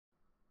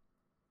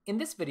In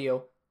this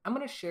video, I'm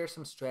going to share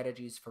some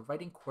strategies for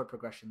writing chord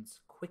progressions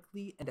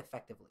quickly and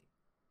effectively.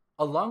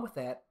 Along with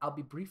that, I'll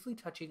be briefly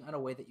touching on a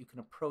way that you can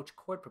approach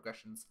chord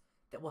progressions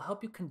that will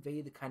help you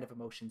convey the kind of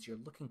emotions you're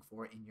looking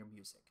for in your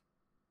music.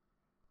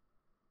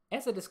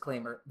 As a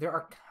disclaimer, there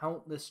are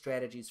countless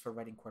strategies for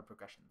writing chord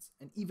progressions,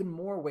 and even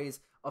more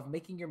ways of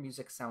making your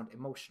music sound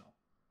emotional.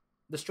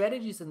 The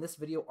strategies in this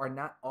video are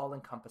not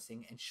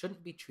all-encompassing and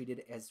shouldn't be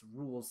treated as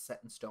rules set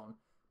in stone,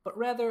 but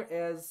rather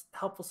as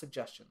helpful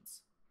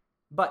suggestions.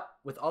 But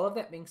with all of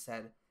that being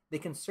said, they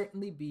can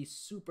certainly be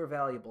super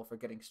valuable for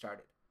getting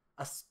started,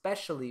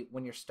 especially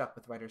when you're stuck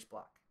with writer's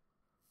block.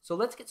 So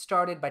let's get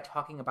started by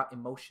talking about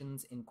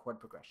emotions in chord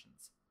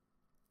progressions.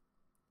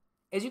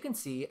 As you can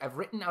see, I've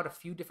written out a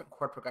few different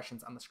chord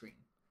progressions on the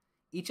screen.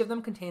 Each of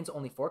them contains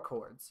only 4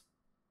 chords.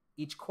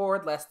 Each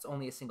chord lasts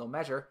only a single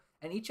measure,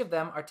 and each of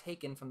them are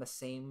taken from the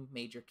same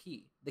major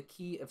key, the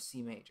key of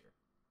C major.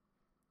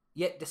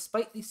 Yet,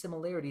 despite these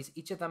similarities,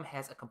 each of them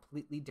has a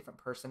completely different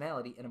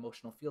personality and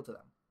emotional feel to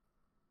them.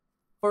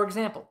 For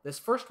example, this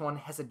first one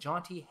has a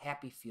jaunty,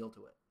 happy feel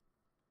to it.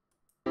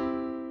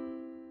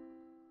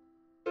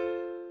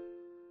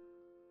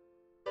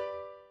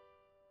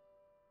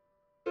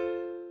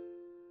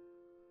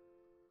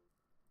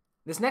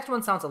 This next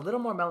one sounds a little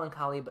more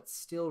melancholy, but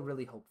still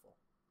really hopeful.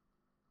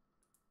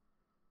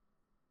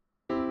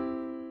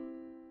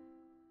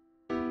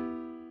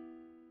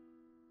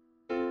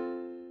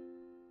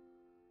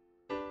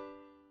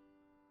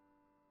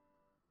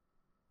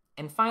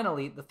 And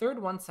finally, the third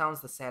one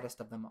sounds the saddest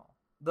of them all,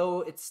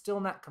 though it's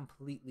still not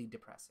completely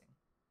depressing.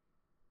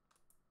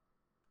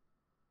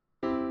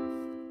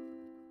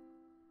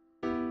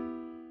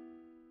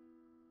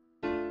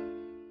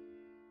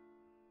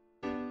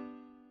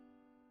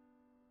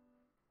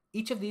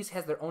 Each of these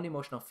has their own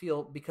emotional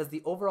feel because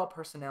the overall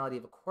personality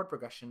of a chord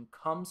progression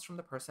comes from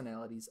the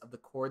personalities of the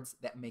chords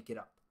that make it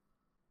up.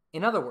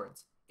 In other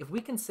words, if we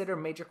consider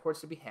major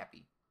chords to be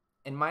happy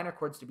and minor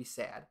chords to be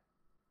sad,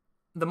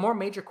 the more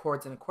major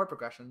chords in a chord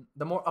progression,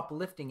 the more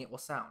uplifting it will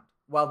sound,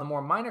 while the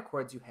more minor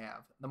chords you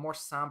have, the more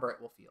somber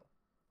it will feel.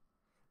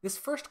 This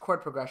first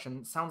chord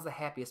progression sounds the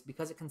happiest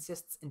because it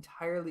consists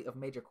entirely of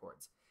major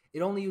chords.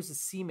 It only uses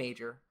C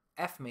major,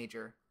 F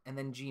major, and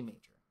then G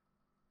major.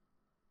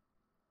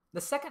 The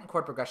second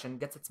chord progression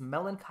gets its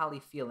melancholy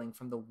feeling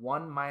from the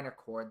one minor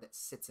chord that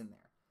sits in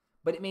there,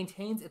 but it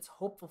maintains its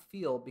hopeful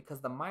feel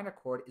because the minor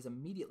chord is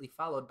immediately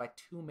followed by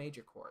 2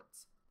 major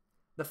chords.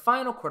 The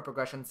final chord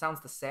progression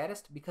sounds the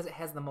saddest because it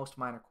has the most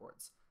minor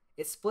chords.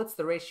 It splits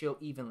the ratio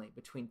evenly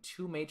between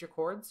 2 major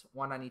chords,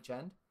 one on each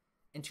end,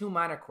 and 2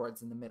 minor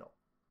chords in the middle.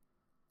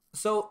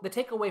 So the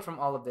takeaway from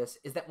all of this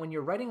is that when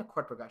you're writing a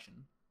chord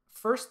progression,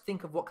 first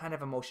think of what kind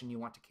of emotion you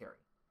want to carry.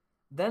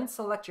 Then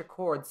select your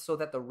chords so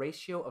that the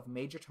ratio of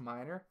major to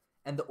minor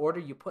and the order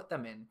you put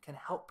them in can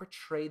help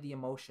portray the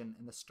emotion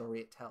in the story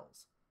it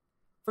tells.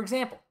 For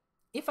example,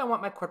 if I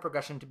want my chord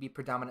progression to be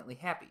predominantly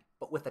happy,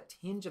 but with a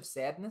tinge of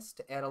sadness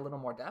to add a little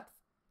more depth,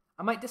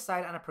 I might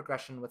decide on a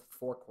progression with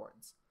 4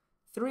 chords,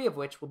 3 of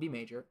which will be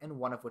major and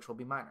 1 of which will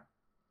be minor.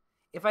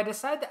 If I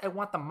decide that I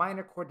want the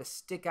minor chord to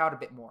stick out a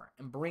bit more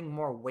and bring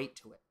more weight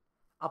to it,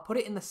 I'll put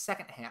it in the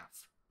second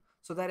half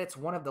so that it's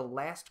one of the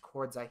last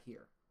chords I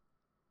hear.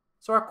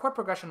 So our chord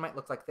progression might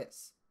look like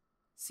this: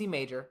 C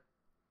major,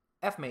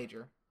 F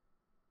major,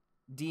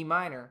 D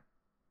minor,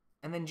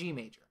 and then G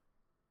major.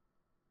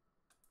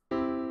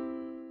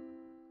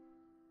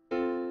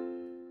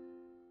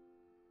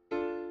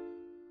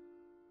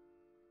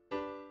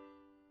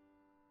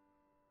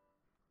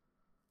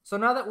 So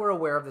now that we're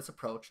aware of this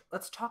approach,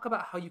 let's talk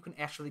about how you can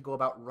actually go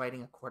about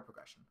writing a chord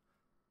progression.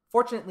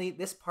 Fortunately,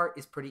 this part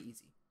is pretty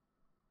easy.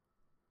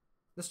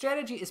 The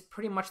strategy is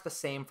pretty much the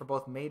same for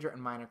both major and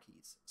minor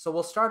keys, so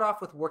we'll start off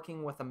with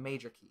working with a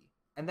major key,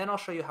 and then I'll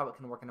show you how it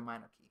can work in a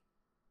minor key.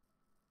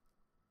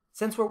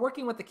 Since we're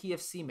working with the key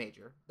of C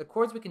major, the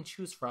chords we can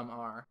choose from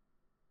are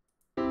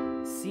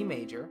C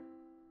major,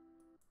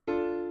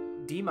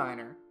 D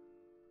minor,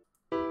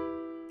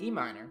 E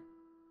minor,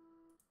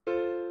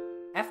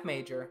 F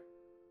major,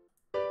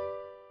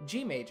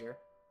 G major,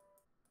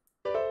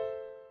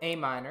 A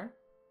minor,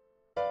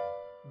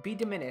 B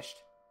diminished,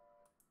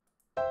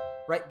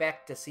 right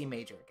back to C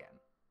major again.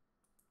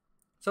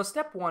 So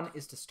step 1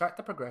 is to start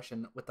the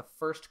progression with the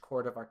first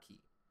chord of our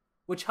key,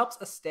 which helps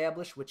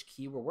establish which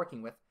key we're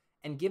working with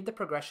and give the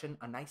progression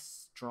a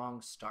nice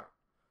strong start.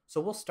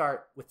 So we'll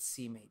start with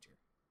C major.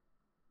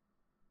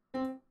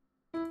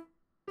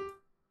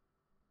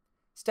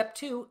 Step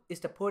 2 is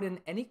to put in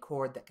any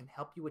chord that can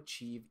help you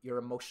achieve your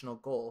emotional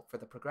goal for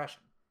the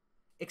progression,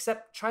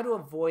 except try to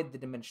avoid the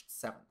diminished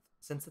 7th,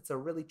 since it's a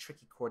really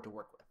tricky chord to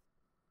work with.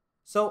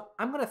 So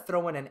I'm going to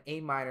throw in an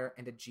A minor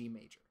and a G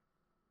major.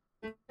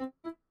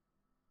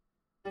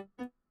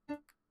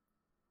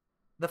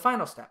 The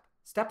final step,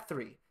 step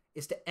 3,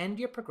 is to end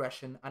your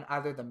progression on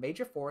either the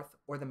major 4th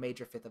or the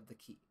major 5th of the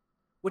key,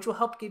 which will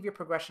help give your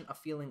progression a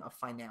feeling of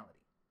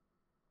finality.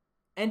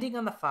 Ending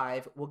on the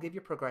 5 will give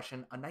your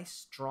progression a nice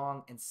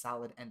strong and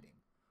solid ending,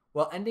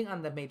 while ending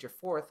on the major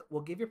 4th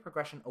will give your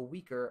progression a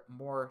weaker,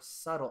 more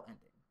subtle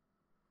ending.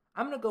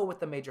 I'm going to go with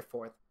the major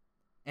fourth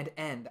and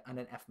end on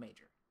an F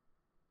major.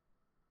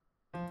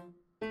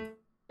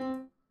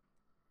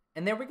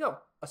 And there we go,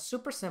 a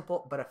super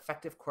simple but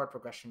effective chord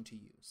progression to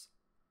use.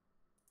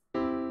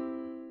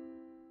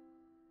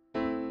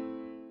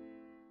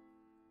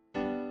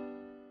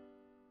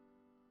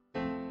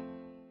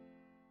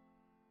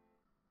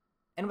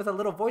 And with a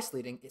little voice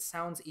leading, it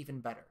sounds even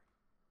better.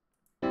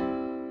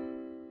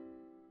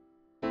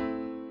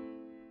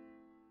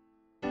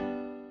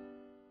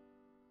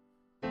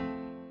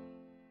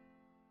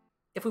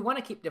 If we want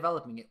to keep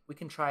developing it, we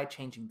can try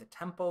changing the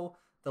tempo,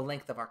 the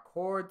length of our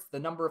chords, the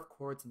number of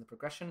chords in the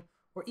progression,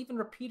 or even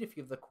repeat a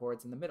few of the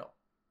chords in the middle.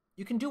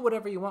 You can do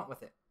whatever you want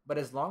with it, but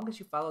as long as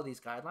you follow these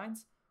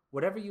guidelines,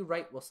 whatever you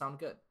write will sound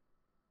good.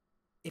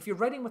 If you're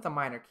writing with a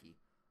minor key,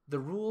 the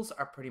rules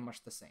are pretty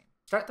much the same.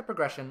 Start the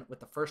progression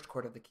with the first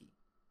chord of the key.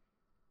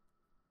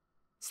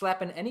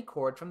 Slap in any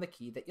chord from the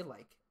key that you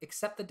like,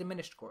 except the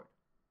diminished chord,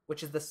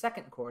 which is the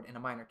second chord in a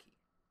minor key.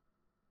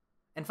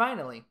 And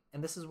finally,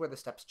 and this is where the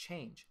steps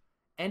change,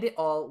 end it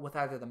all with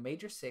either the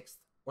major sixth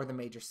or the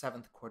major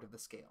seventh chord of the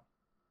scale.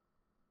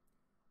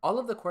 All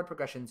of the chord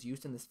progressions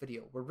used in this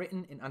video were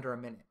written in under a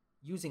minute,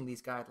 using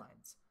these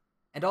guidelines.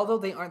 And although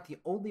they aren't the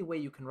only way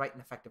you can write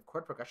an effective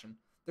chord progression,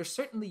 they're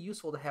certainly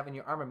useful to have in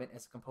your armament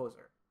as a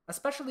composer,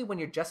 especially when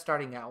you're just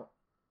starting out,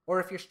 or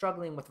if you're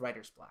struggling with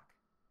writer's block.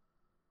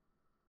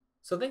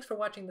 So thanks for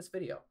watching this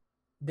video.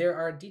 There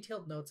are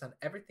detailed notes on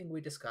everything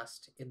we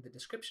discussed in the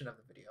description of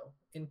the video,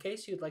 in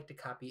case you'd like to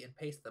copy and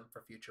paste them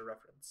for future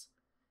reference.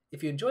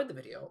 If you enjoyed the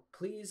video,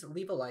 please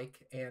leave a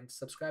like and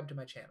subscribe to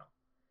my channel.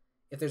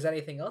 If there's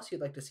anything else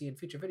you'd like to see in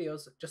future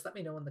videos, just let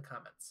me know in the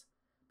comments.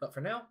 But for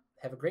now,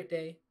 have a great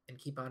day and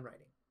keep on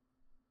writing.